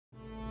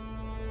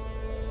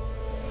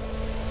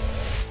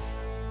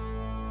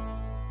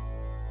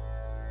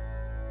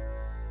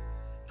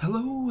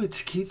Hello,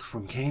 it's Keith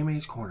from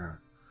KMAs Korner.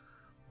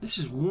 This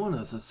is one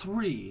of the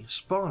 3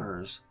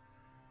 spawners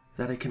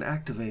that I can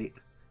activate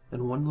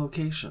in one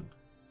location.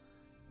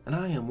 And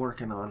I am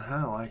working on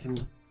how I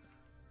can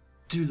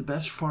do the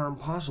best farm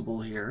possible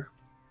here.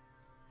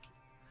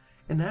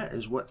 And that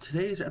is what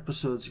today's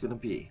episode is going to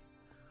be.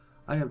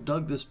 I have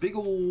dug this big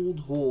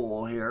old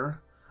hole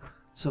here,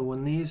 so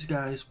when these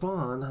guys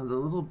spawn, the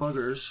little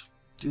buggers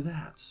do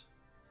that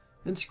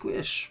and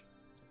squish.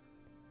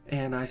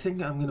 And I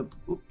think I'm gonna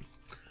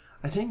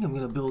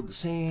build the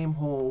same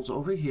holes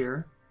over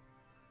here.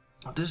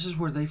 This is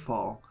where they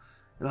fall,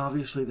 and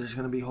obviously there's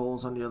gonna be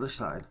holes on the other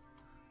side.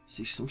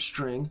 See some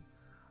string,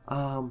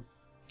 and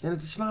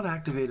it's not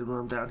activated when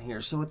I'm down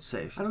here, so it's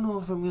safe. I don't know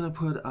if I'm gonna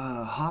put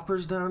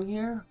hoppers down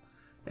here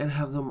and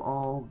have them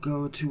all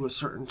go to a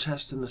certain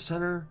chest in the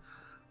center,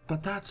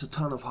 but that's a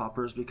ton of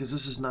hoppers because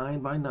this is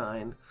 9 by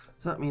 9,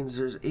 so that means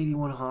there's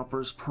 81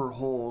 hoppers per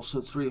hole,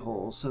 so 3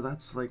 holes, so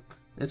that's like,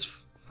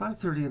 it's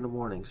 5:30 in the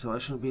morning, so I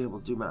shouldn't be able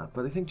to do math,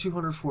 but I think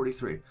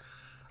 243.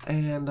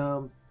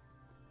 And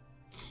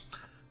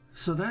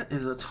so that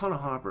is a ton of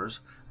hoppers.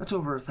 That's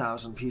over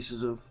 1,000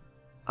 pieces of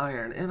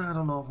iron, and I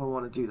don't know if I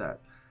want to do that.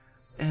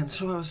 And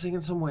so I was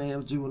thinking some way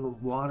of doing a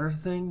water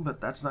thing, but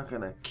that's not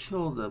going to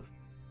kill the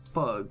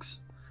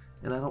bugs,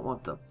 and I don't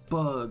want the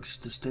bugs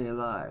to stay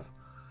alive.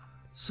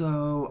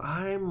 So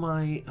I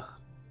might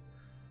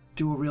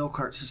do a rail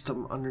cart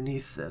system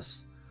underneath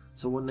this.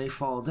 So when they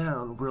fall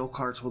down, rail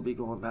carts will be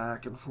going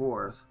back and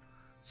forth,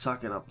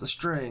 sucking up the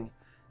string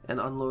and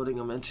unloading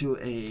them into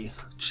a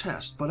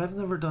chest. But I've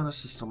never done a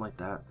system like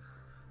that.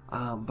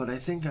 But I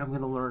think I'm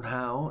going to learn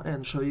how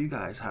and show you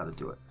guys how to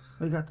do it.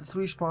 We got the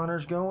 3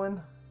 spawners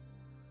going,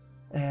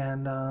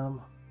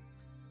 and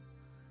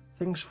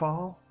things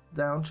fall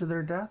down to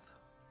their death.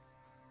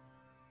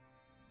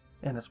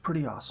 And it's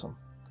pretty awesome.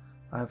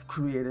 I've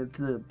created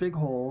the big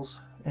holes,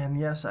 and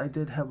yes, I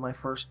did have my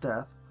first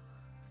death,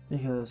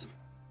 because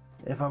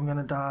if I'm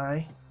gonna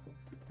die,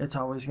 it's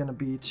always gonna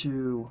be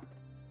to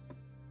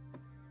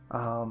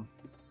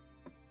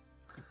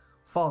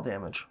fall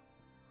damage.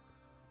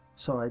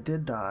 So I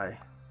did die.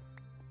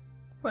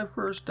 My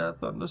first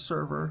death on the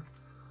server.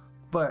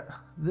 But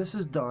this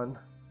is done.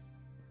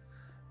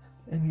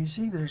 And you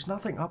see there's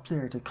nothing up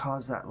there to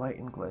cause that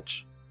lighting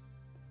glitch.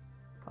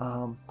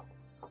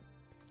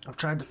 I've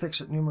tried to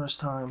fix it numerous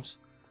times.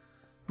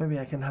 Maybe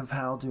I can have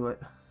Hal do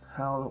it.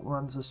 Hal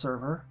runs the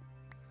server.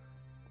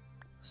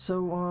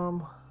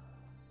 So,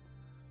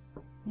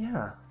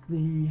 yeah,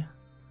 the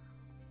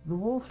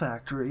wool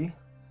factory,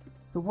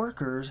 the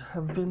workers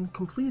have been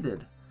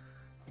completed.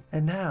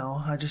 And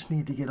now I just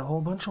need to get a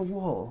whole bunch of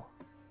wool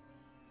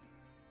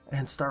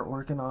and start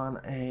working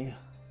on a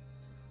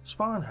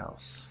spawn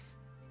house.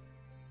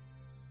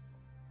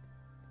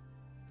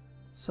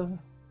 So,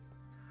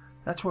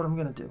 that's what I'm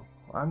going to do.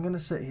 I'm going to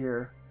sit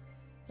here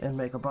and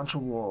make a bunch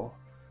of wool.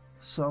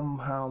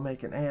 Somehow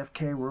make an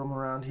AFK room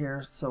around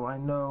here so I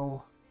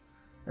know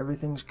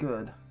everything's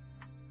good.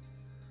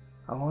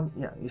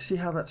 Yeah, you see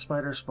how that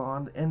spider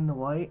spawned in the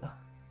light?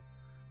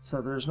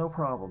 So there's no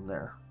problem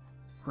there,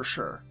 for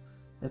sure.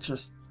 It's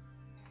just,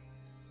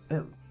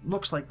 it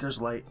looks like there's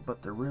light,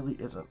 but there really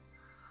isn't.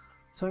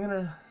 So I'm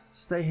gonna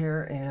stay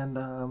here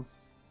and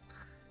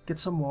get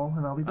some wool,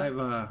 and I'll be back.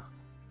 I've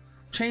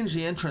changed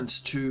the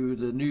entrance to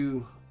the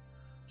new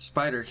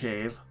spider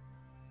cave.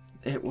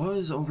 It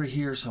was over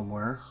here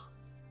somewhere,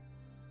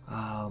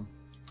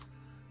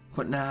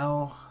 but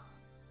now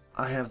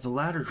I have the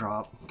ladder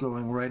drop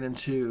going right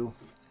into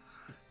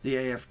the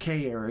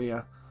AFK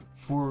area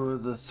for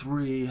the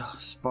 3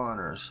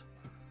 spawners.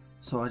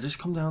 So I just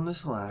come down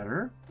this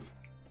ladder,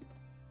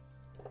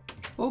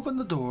 open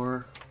the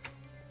door.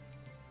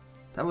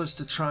 That was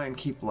to try and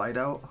keep light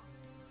out,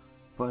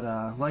 but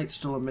light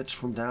still emits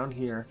from down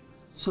here.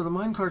 So the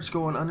minecart's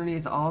going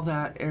underneath all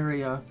that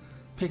area,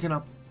 picking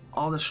up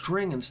all the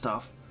string and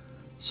stuff,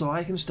 so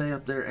I can stay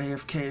up there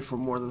AFK for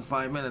more than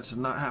 5 minutes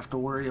and not have to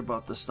worry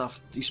about the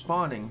stuff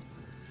despawning.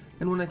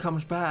 And when it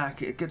comes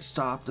back, it gets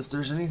stopped. If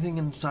there's anything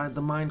inside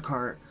the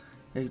minecart,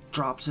 it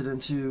drops it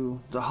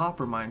into the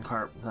hopper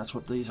minecart. That's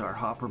what these are,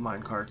 hopper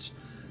minecarts.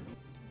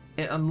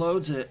 It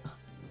unloads it,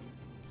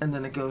 and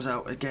then it goes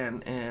out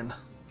again and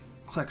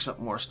collects up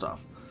more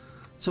stuff.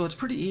 So it's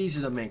pretty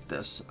easy to make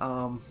this.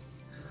 So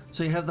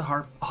you have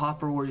the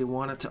hopper where you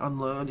want it to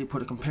unload. You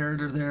put a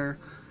comparator there,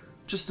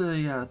 just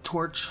a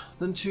torch,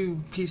 then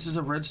 2 pieces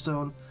of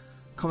redstone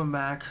coming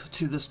back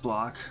to this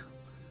block,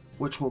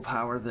 which will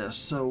power this.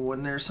 So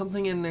when there's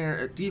something in there,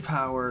 it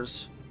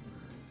depowers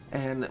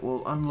and it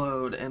will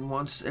unload, and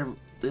once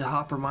the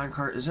hopper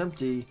minecart is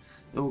empty,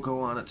 it will go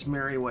on its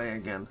merry way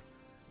again.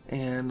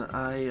 And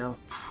I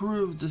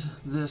proved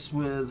this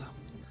with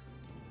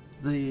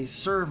the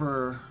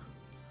server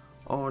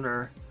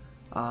owner,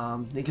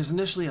 because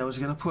initially I was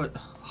going to put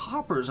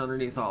hoppers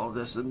underneath all of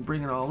this and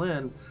bring it all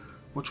in,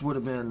 which would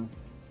have been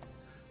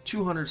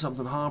 200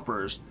 something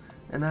hoppers,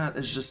 and that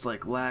is just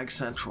like lag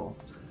central.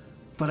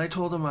 But I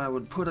told him I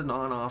would put an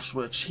on-off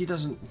switch. I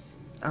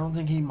don't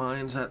think he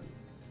minds that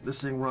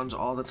this thing runs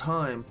all the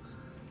time,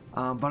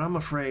 But I'm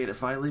afraid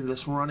if I leave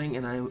this running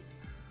and I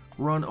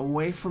run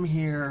away from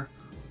here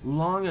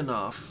long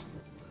enough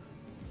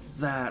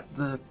that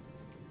the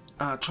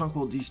trunk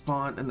will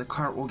despawn and the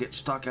cart will get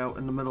stuck out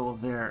in the middle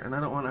of there, and I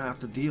don't want to have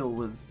to deal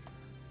with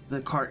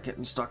the cart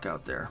getting stuck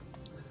out there.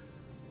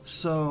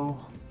 So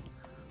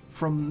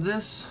from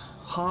this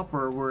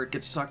hopper where it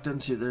gets sucked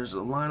into, there's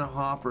a line of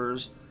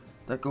hoppers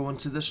that go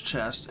into this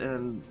chest,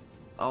 and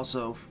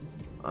also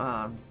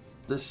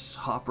this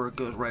hopper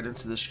goes right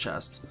into this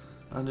chest.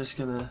 I'm just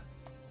gonna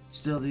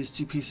steal these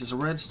 2 pieces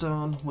of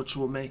redstone, which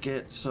will make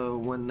it so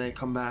when they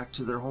come back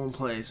to their home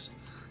place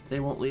they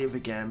won't leave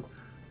again.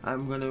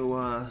 I'm going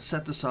to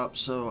set this up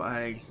so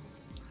I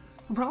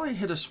can probably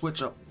hit a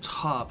switch up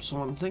top, so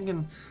I'm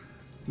thinking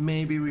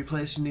maybe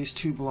replacing these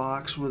 2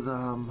 blocks with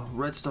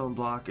redstone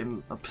block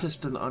and a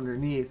piston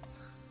underneath,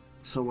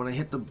 so when I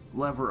hit the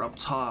lever up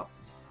top,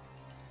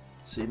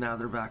 see, now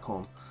they're back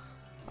home.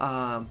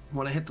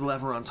 When I hit the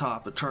lever on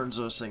top, it turns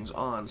those things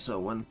on, so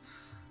when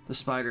the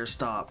spiders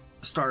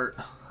start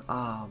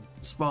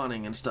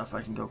spawning and stuff,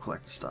 I can go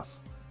collect the stuff.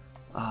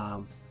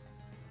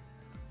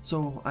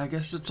 So I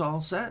guess it's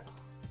all set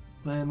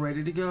and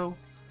ready to go.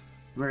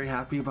 Very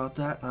happy about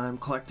that. I'm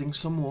collecting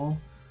some wool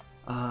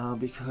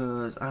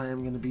because I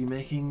am going to be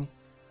making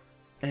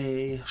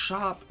a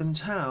shop in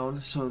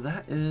town, so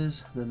that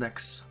is the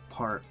next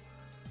part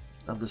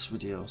of this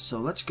video. So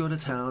let's go to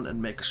town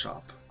and make a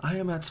shop. I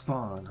am at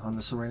spawn on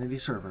the Serenity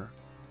server,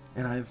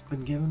 and I've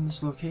been given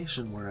this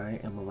location where I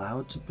am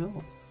allowed to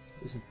build.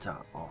 Isn't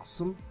that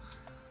awesome?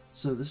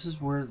 So this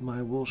is where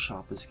my wool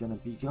shop is going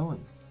to be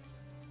going.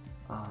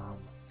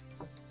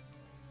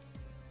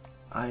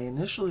 I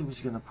initially was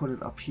going to put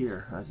it up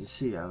here. As you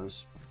see, I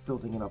was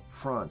building it up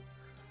front,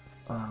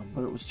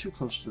 but it was too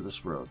close to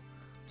this road,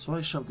 so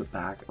I shoved it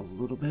back a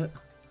little bit.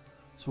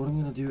 So what I'm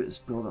going to do is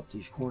build up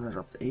these corners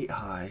up to 8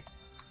 high.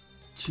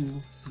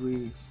 2,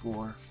 3,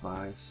 4,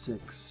 5,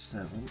 6,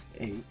 7,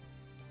 8.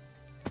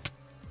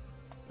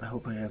 I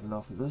hope I have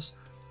enough of this.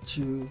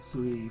 2,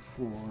 3,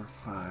 4,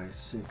 5,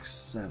 6,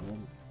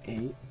 7,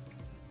 8.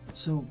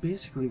 So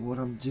basically what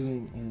I'm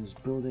doing is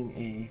building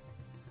a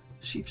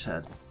sheep's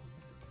head.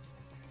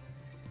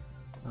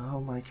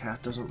 Oh, my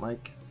cat doesn't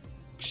like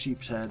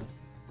sheep's head.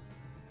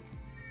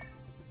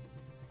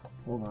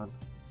 Hold on.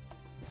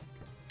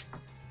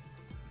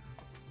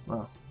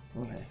 Well,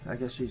 okay, I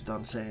guess he's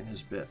done saying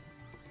his bit.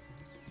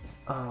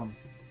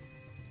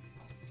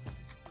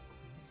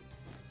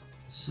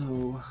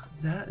 So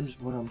that is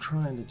what I'm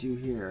trying to do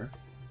here.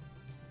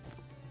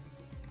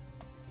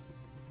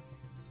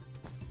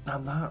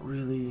 I'm not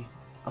really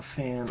a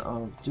fan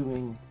of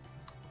doing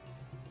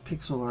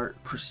pixel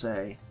art per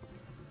se.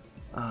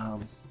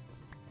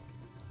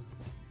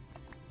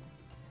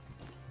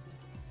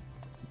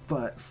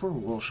 But for a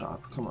wool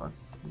shop, come on,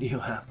 you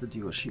have to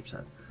do a sheep's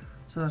head.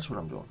 So that's what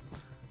I'm doing.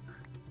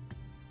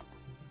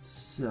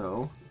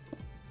 So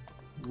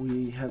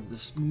we have the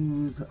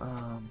smooth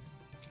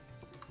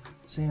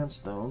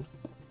sandstone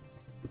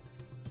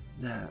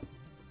that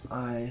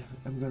I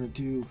am going to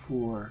do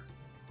for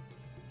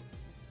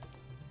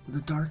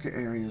the darker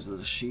areas of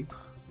the sheep.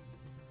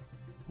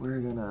 We're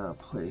going to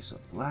place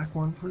a black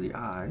one for the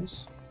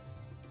eyes,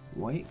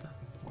 white,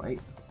 white,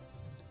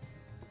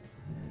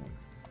 and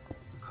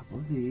a couple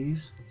of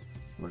these.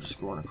 We're just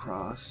going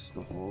across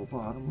the whole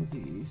bottom of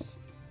these.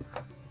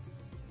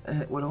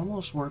 It would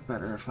almost work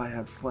better if I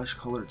had flesh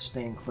colored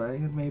stained clay,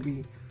 and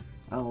maybe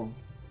I'll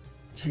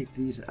take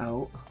these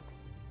out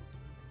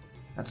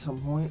at some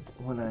point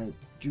when I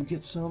do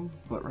get some,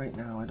 but right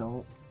now I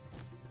don't.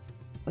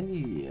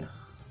 Yeah.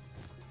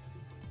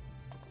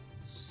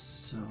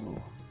 So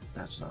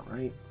that's not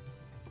right.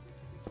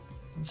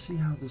 Let's see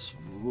how this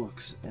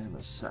looks in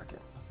a second.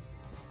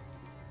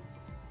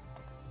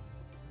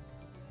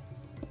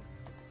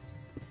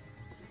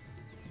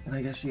 And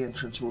I guess the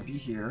entrance will be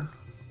here.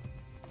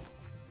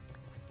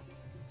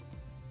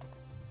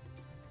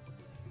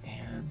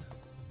 And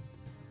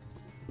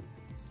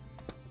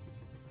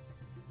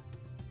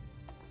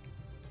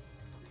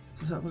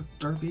does that look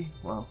derpy?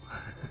 Well,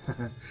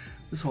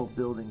 this whole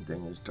building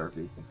thing is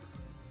derpy.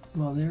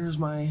 Well, there's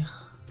my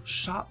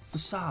shop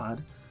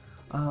facade.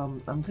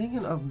 I'm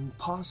thinking of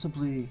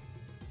possibly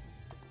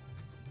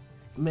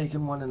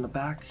making one in the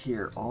back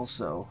here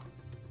also.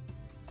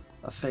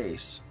 A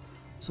face.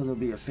 So there'll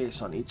be a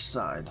face on each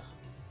side.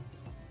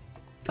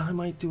 I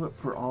might do it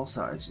for all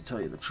sides, to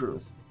tell you the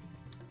truth.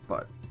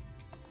 But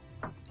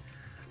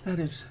that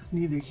is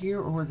neither here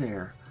or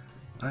there.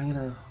 I'm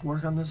gonna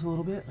work on this a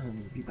little bit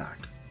and be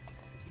back.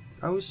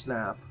 Oh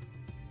snap.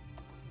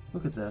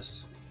 Look at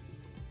this.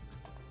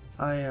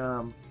 I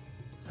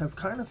have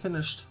kind of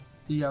finished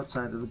the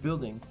outside of the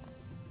building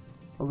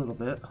a little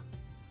bit.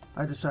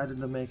 I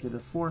decided to make it a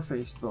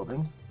 4-faced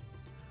building.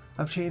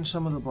 I've changed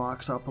some of the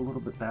blocks up a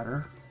little bit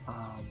better.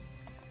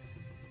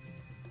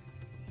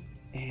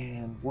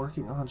 And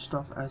working on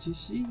stuff, as you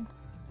see,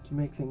 to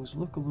make things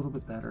look a little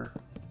bit better.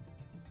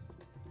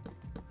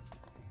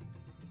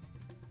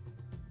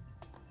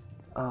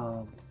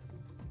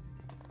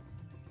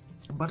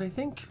 But I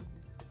think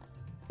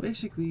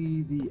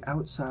basically the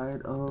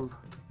outside of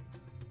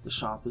the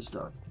shop is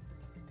done.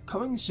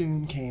 Coming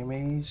soon,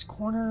 KMAs,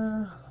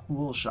 Korner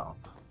wool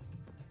shop.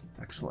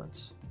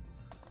 Excellence.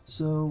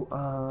 So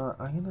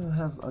I'm gonna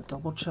have a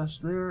double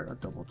chest there, a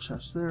double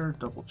chest there,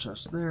 double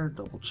chest there,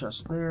 double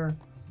chest there.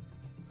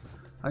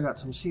 I got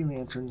some sea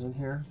lanterns in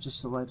here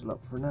just to light it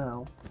up for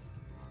now.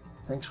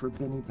 Thanks for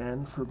Benny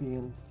Ben for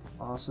being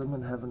awesome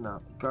and having a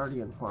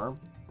guardian farm.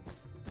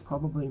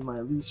 Probably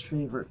my least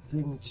favorite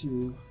thing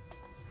to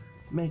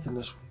make in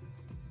this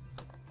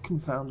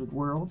confounded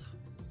world.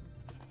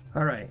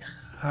 Alright,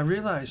 I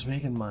realized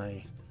making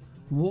my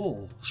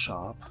wool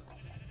shop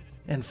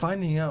and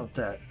finding out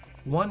that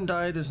one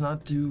dye does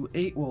not do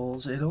 8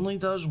 wools, it only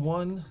does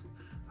 1.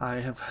 I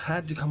have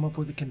had to come up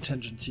with a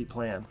contingency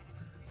plan.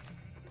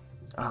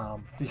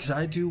 Because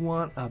I do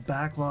want a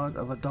backlog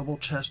of a double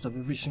chest of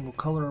every single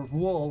color of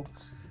wool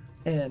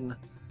in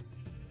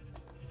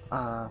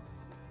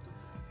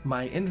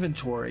my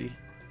inventory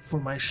for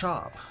my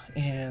shop,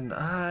 and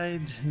I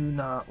do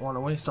not want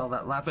to waste all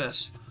that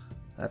lapis.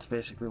 That's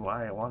basically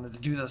why I wanted to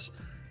do this.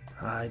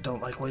 I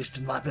don't like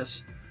wasting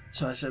lapis,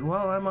 so I said,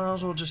 well, I might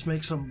as well just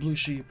make some blue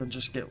sheep and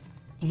just get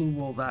blue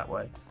wool that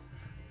way.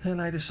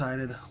 And I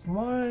decided,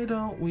 why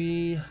don't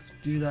we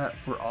do that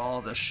for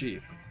all the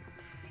sheep?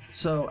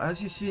 So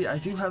as you see, I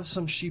do have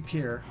some sheep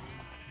here,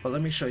 but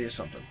let me show you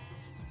something.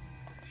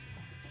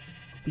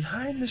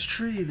 Behind this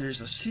tree,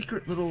 there's a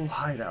secret little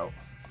hideout.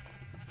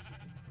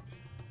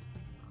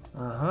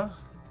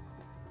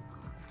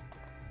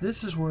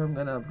 This is where I'm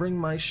gonna bring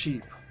my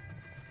sheep.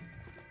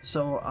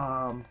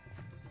 So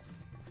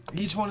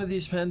each one of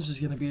these pens is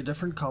gonna be a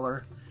different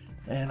color,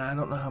 and I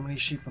don't know how many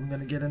sheep I'm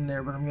gonna get in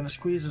there, but I'm gonna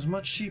squeeze as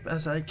much sheep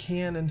as I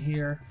can in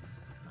here.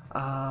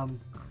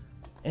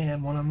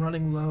 And when I'm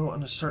running low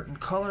on a certain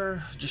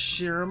color, just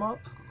shear them up.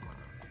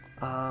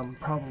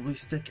 Probably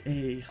stick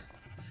a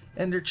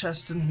ender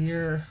chest in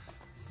here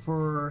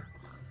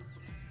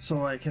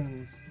so I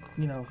can,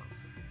 you know,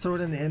 throw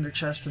it in the ender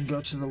chest and go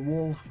to the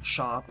wool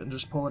shop and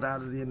just pull it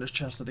out of the ender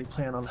chest that I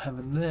plan on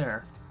having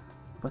there.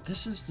 But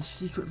this is the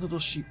secret little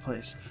sheep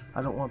place.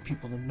 I don't want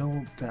people to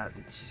know that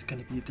it's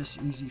going to be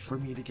this easy for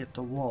me to get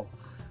the wool.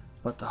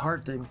 But the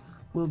hard thing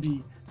will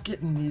be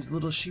getting these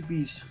little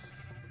sheepies.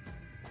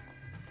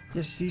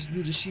 Yes, these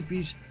little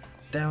sheepies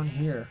down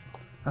here.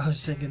 I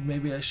was thinking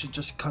maybe I should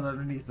just cut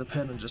underneath the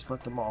pen and just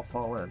let them all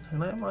fall in.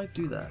 And I might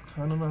do that.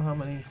 I don't know how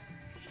many.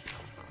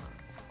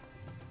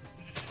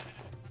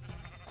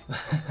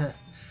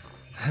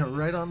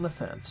 Right on the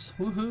fence.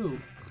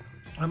 Woohoo!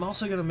 I'm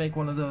also going to make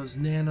one of those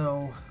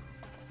nano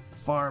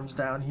farms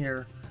down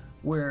here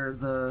where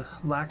the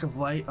lack of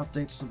light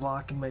updates the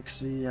block and makes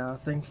the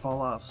thing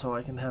fall off, so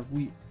I can have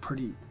wheat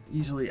pretty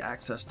easily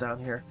accessed down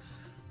here.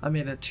 I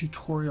made a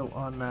tutorial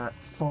on that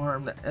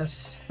farm that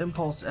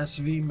Impulse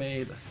SV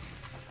made.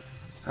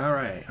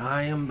 Alright,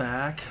 I am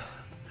back,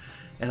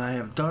 and I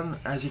have done,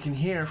 as you can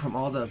hear from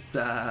all the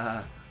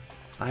I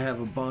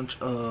have a bunch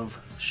of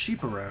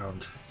sheep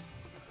around.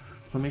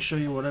 Let me show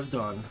you what I've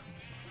done.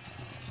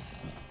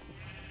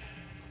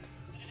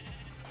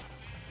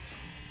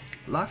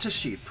 Lots of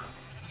sheep.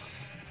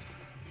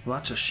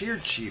 Lots of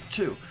sheared sheep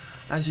too.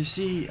 As you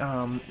see,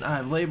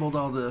 I've labeled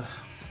all the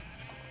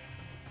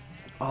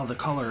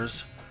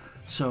colors,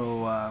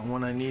 so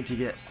when I need to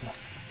get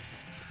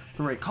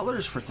the right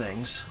colors for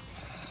things,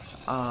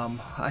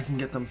 I can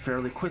get them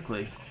fairly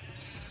quickly.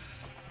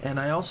 And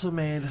I also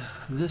made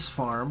this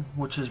farm,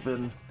 which has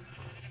been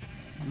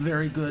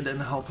very good in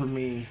helping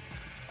me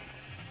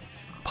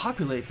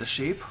populate the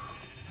sheep.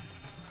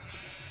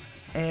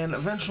 And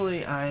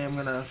eventually I am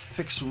gonna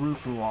fix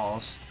roof and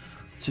walls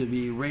to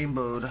be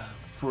rainbowed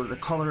for the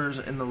colors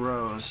in the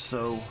rows.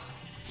 So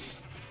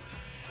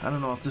I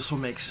don't know if this will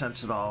make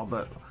sense at all,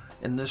 but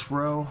in this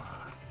row,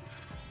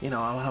 you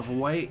know, I'll have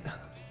white,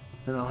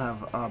 then I'll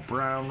have a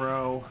brown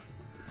row,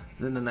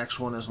 then the next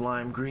one is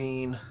lime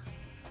green,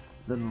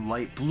 then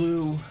light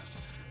blue,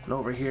 and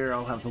over here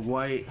I'll have the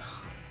white,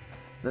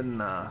 then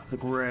the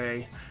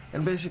gray,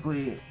 and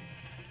basically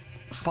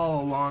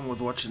follow along with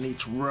what's in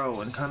each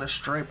row and kind of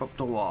stripe up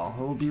the wall.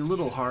 It will be a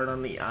little hard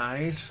on the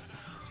eyes,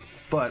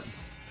 but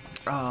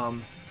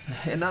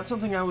and not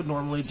something I would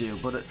normally do,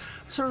 but it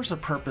serves a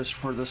purpose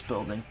for this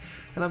building.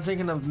 And I'm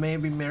thinking of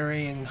maybe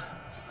mirroring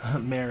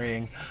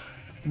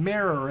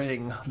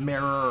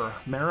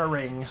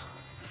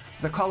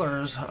the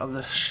colors of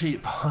the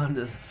sheep on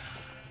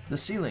the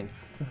ceiling.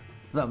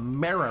 The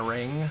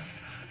mirroring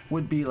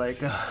would be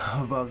like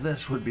above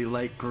this would be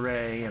light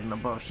gray, and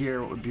above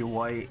here it would be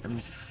white,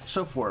 and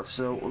so forth.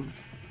 So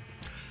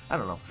I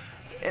don't know,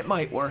 it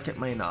might work, it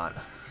may not.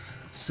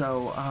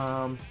 So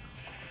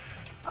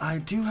I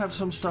do have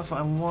some stuff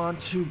I want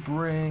to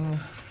bring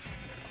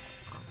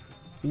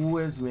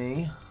with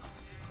me,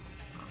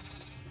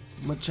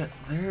 but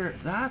there,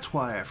 that's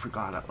why I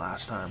forgot it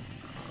last time.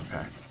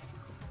 Okay,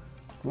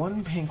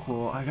 one pink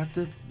wool, I got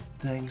the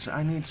things.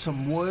 I need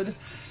some wood,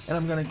 and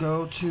I'm gonna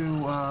go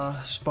to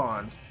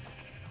spawn.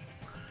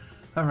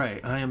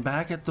 Alright, I am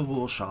back at the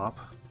wool shop,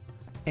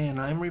 and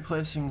I'm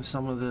replacing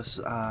some of this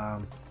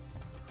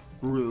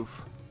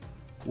roof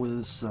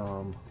with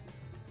some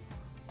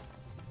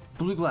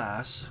blue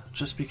glass,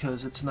 just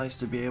because it's nice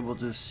to be able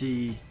to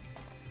see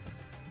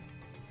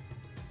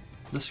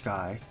the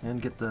sky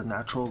and get the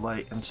natural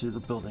light into the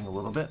building a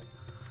little bit.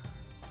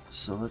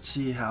 So let's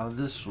see how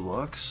this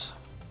looks.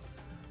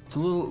 It's a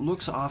little, it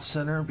looks off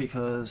center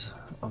because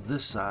of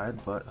this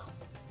side, but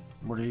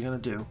what are you gonna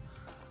do?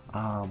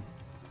 I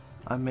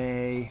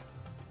may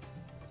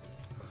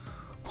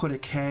put a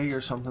K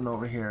or something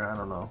over here, I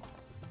don't know.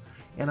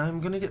 And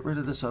I'm gonna get rid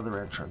of this other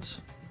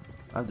entrance.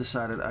 I've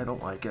decided I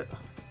don't like it,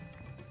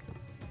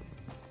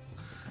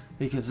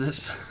 because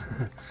this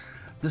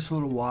this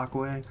little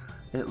walkway,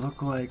 it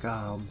looked like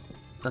a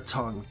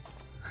tongue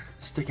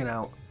sticking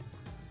out,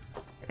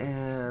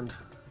 and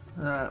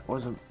that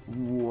wasn't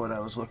what I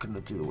was looking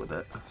to do with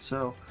it.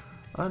 So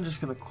I'm just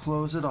gonna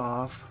close it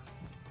off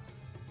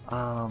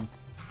for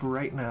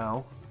right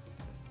now.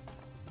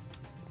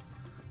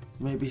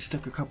 Maybe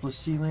stick a couple of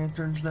sea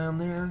lanterns down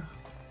there.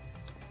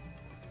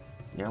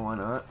 Yeah, why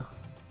not?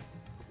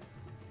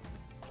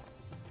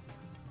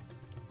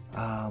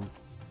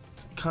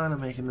 Kind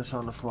of making this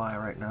on the fly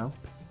right now.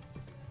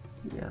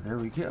 Yeah, there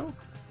we go.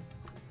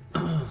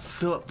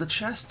 Fill up the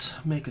chest,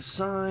 make a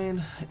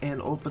sign, and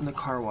open the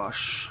car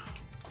wash.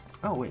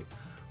 Oh wait,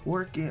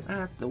 working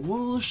at the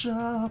wool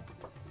shop.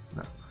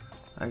 No,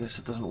 I guess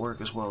it doesn't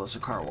work as well as the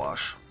car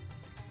wash.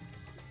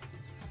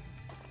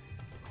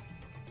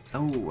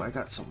 Oh, I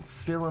got some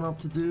filling up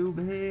to do,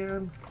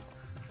 man.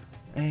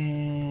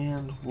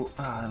 And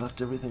I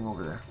left everything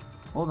over there.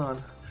 Hold on,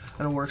 I'm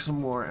gonna work some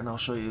more and I'll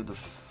show you the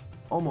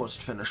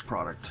almost finished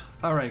product.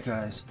 Alright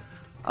guys,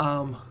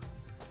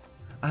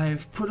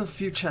 I've put a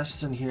few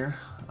chests in here.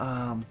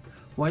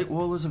 White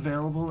wool is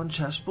available in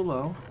chests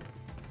below.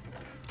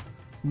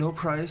 No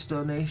price,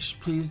 donation,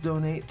 please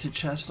donate to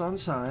chests on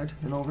side.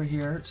 And over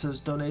here it says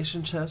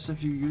donation chests.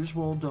 If you use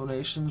wool,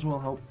 donations will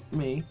help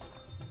me,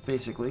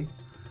 basically.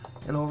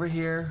 And over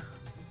here,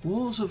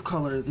 wools of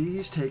color.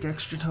 These take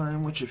extra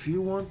time, which if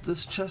you want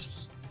this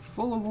chest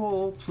full of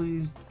wool,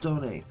 please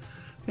donate.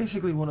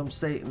 Basically what I'm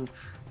stating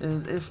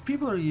is if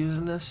people are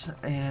using this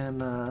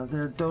and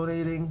they're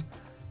donating,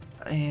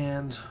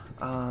 and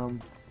I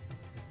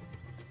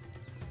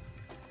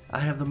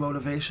have the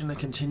motivation to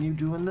continue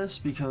doing this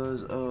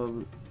because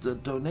of the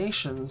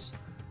donations,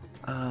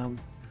 I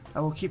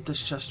will keep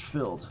this chest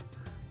filled.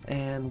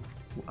 And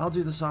I'll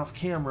do this off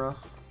camera,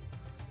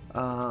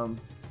 but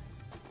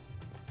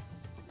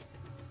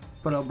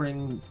I'll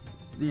bring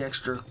the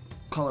extra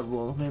colored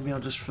wool. Maybe I'll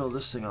just fill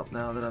this thing up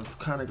now that I've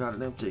kind of got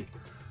it empty.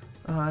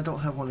 I don't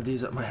have one of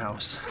these at my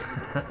house.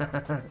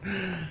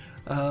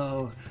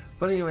 Oh,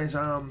 but anyways,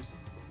 I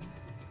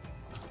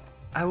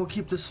will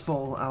keep this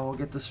full. I will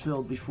get this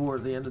filled before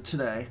the end of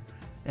today,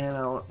 and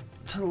I'll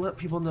let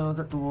people know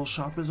that the wool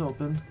shop is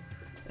open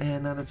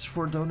and that it's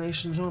for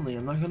donations only.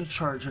 I'm not going to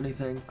charge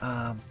anything.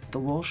 The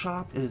wool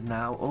shop is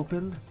now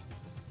open.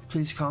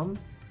 Please come,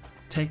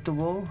 take the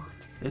wool.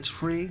 It's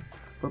free,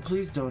 but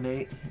please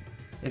donate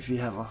if you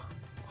have a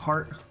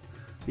heart,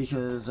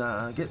 because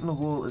getting the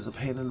wool is a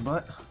pain in the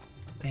butt,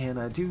 and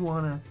I do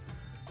want to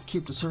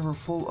keep the server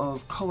full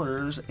of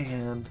colors,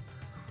 and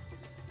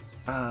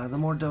the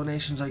more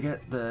donations I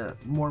get, the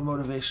more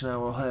motivation I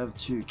will have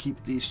to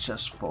keep these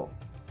chests full.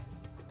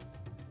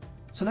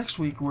 So next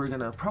week we're going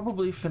to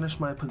probably finish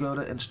my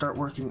pagoda and start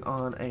working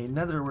on a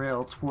nether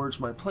rail towards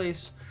my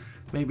place,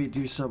 maybe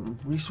do some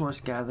resource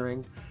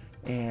gathering,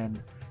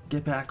 and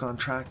get back on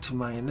track to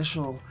my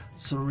initial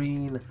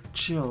serene,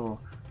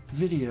 chill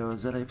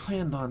videos that I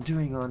planned on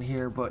doing on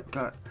here, but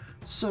got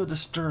so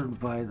disturbed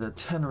by the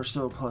 10 or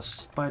so plus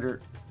spider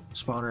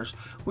spawners,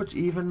 which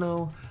even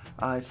though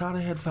I thought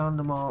I had found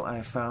them all,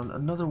 I found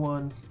another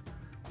one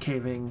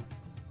caving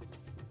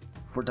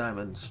for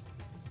diamonds.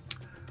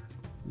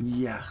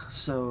 Yeah,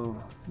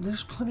 so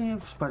there's plenty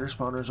of spider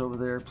spawners over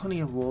there, plenty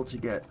of wool to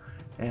get,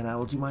 and I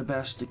will do my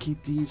best to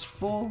keep these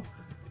full.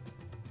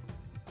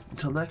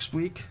 Until next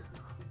week,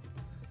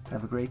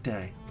 have a great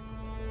day.